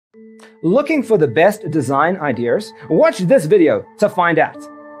Looking for the best design ideas? Watch this video to find out.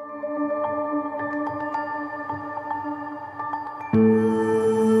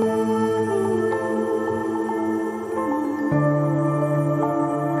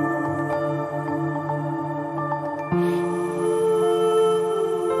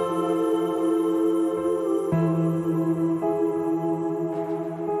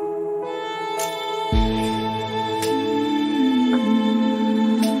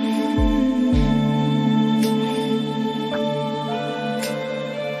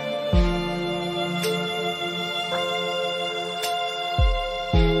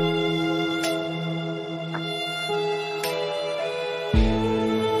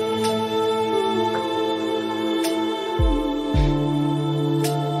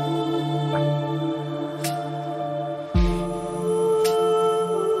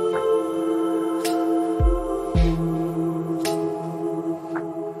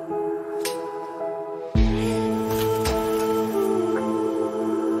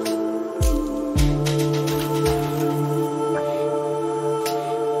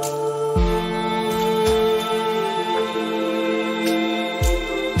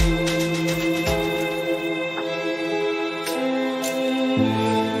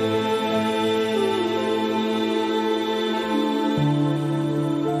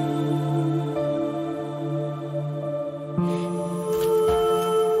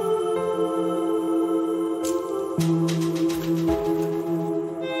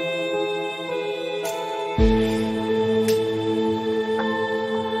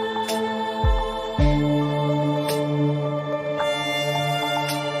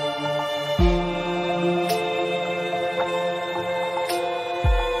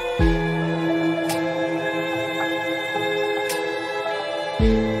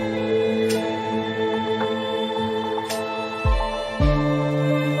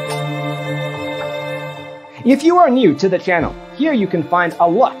 If you are new to the channel, here you can find a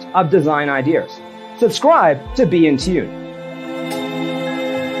lot of design ideas. Subscribe to be in tune.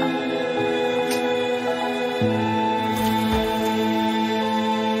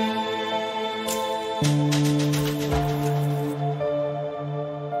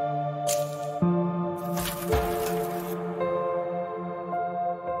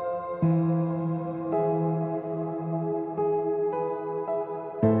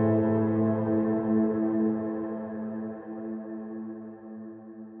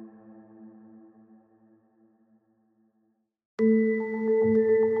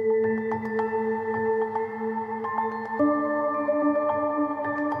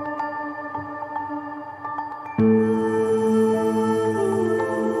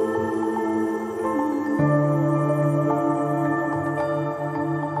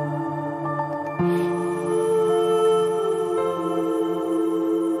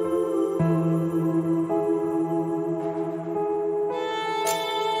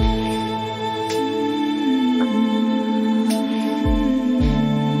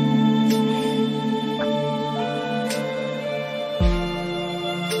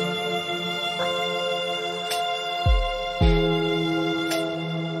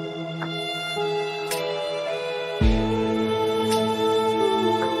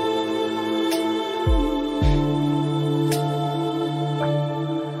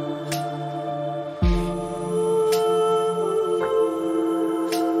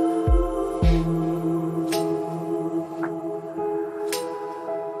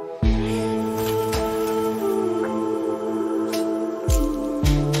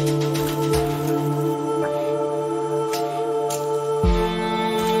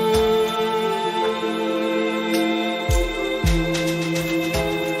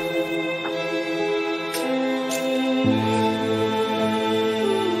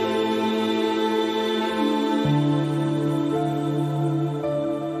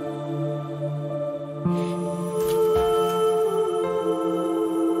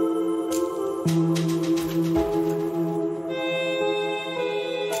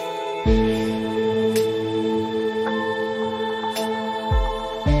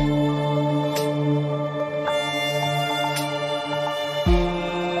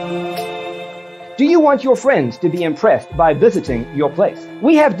 Do you want your friends to be impressed by visiting your place?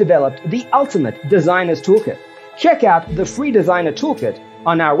 We have developed the ultimate designer's toolkit. Check out the free designer toolkit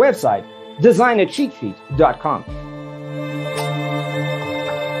on our website, designercheatsheet.com.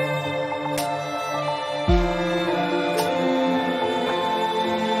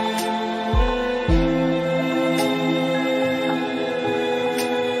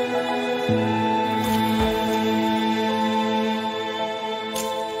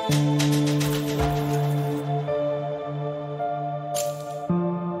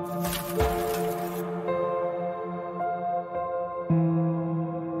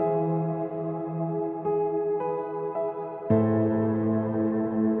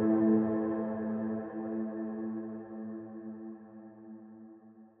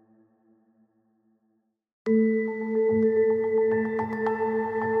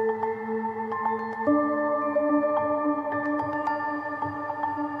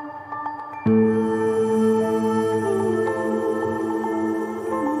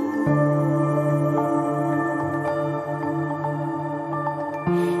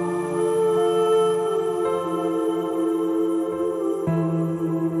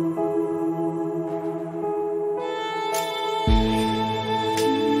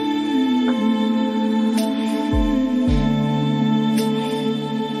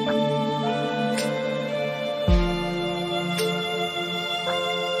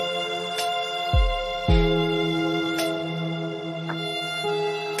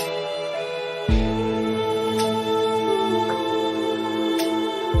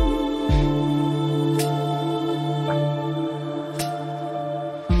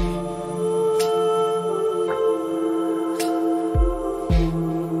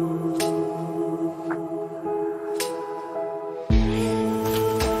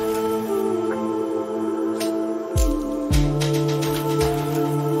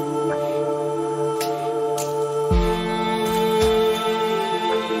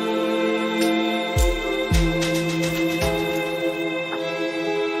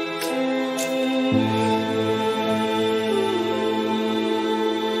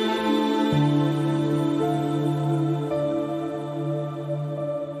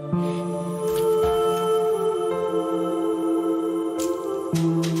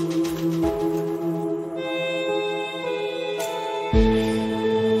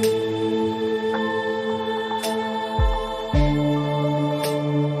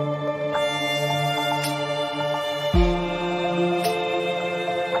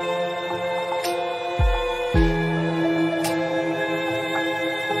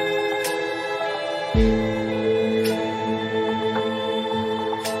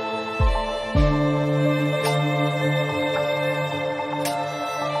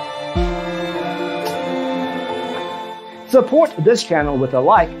 Support this channel with a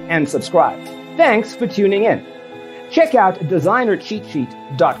like and subscribe. Thanks for tuning in. Check out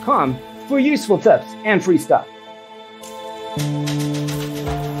designercheatsheet.com for useful tips and free stuff.